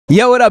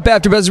Yo, what up,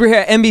 AfterBuzz? We're here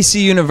at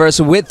NBC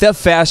Universal with the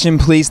Fashion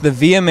Police. The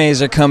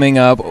VMAs are coming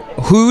up.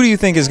 Who do you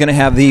think is going to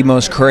have the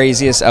most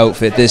craziest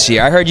outfit this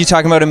year? I heard you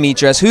talking about a meat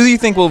dress. Who do you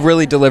think will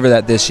really deliver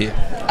that this year?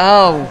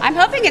 Oh, I'm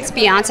hoping it's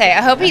Beyonce.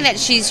 I'm hoping that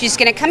she's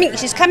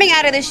coming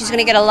out of this. She's going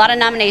to get a lot of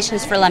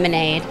nominations for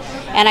Lemonade,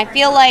 and I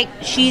feel like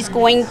she's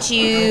going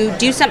to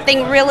do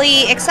something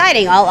really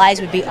exciting. All eyes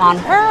would be on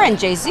her and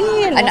Jay-Z,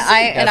 and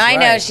I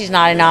know she's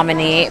not a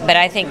nominee, but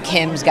I think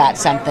Kim's got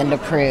something to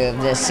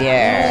prove this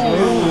year.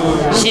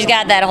 She's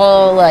got that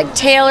whole like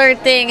tailored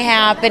thing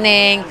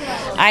happening.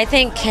 I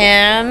think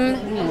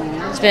Kim.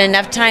 It's been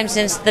enough time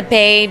since the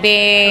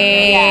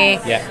baby.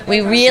 Yeah.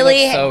 We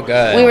really, so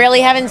good. We really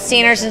haven't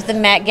seen her since the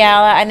Met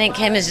Gala. I think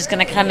Kim is just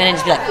going to come in and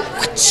just be like,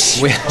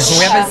 we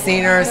haven't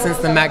seen her since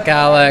the Met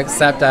Gala,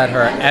 except at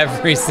her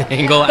every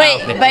single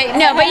outfit. But you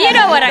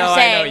know what I'm No,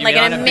 saying, like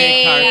in a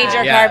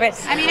major carpet.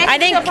 I mean, I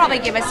think she'll probably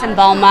give us some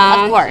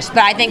Belmont. Of course,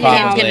 but I think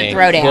Kim's going to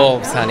throw down.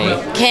 Wolves, honey.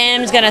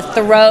 Kim's going to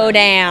throw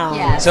down.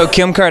 Yes. So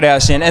Kim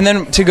Kardashian. And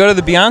then to go to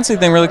the Beyonce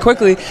thing really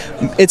quickly,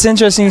 it's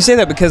interesting you say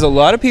that because a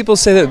lot of people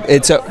say that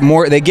it's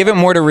they give it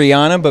more to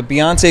Rihanna, but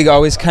Beyonce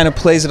always kind of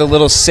plays it a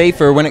little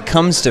safer when it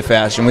comes to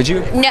fashion. Would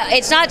you? No,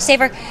 it's not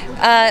safer.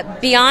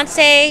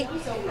 Beyonce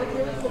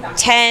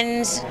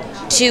tends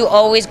to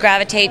always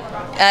gravitate,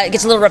 it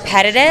gets a little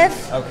repetitive.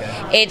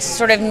 Okay. It's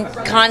sort of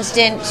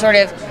constant sort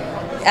of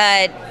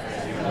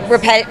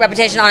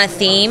repetition on a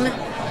theme.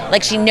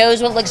 Like she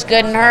knows what looks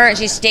good in her and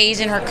she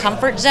stays in her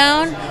comfort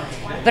zone.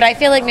 But I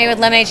feel like maybe with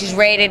Lemonade she's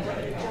rated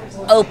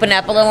open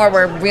up a little more,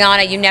 where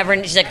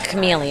Rihanna, she's like a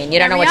chameleon. You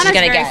don't know what she's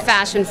going to get. Rihanna's very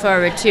fashion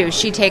forward too.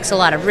 She takes a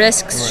lot of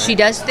risks. Right. She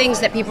does things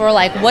that people are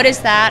like, what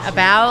is that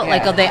about? Yeah.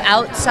 Like the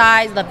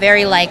outside, the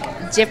very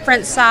like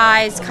different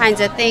size kinds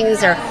of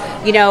things, or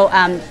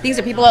things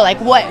that people are like,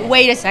 what?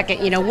 Wait a second,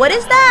 what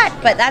is that?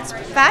 But that's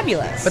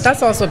fabulous. But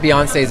that's also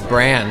Beyonce's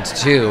brand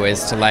too,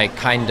 is to like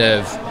kind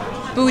of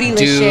bootylicious.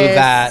 Do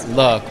that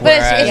look.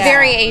 But it's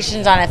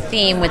variations on a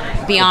theme with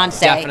Beyonce.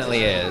 It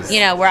definitely is.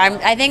 Where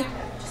I think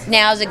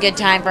now's a good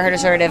time for her to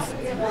sort of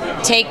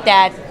take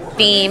that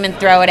theme and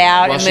throw it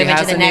out and move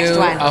into the next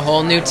one. A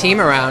whole new team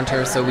around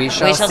her, so we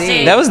shall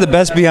see. That was the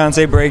best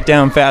Beyonce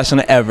breakdown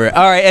fashion ever.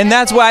 All right, and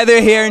that's why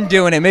they're here and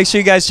doing it. Make sure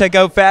you guys check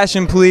out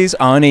Fashion Police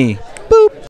on E!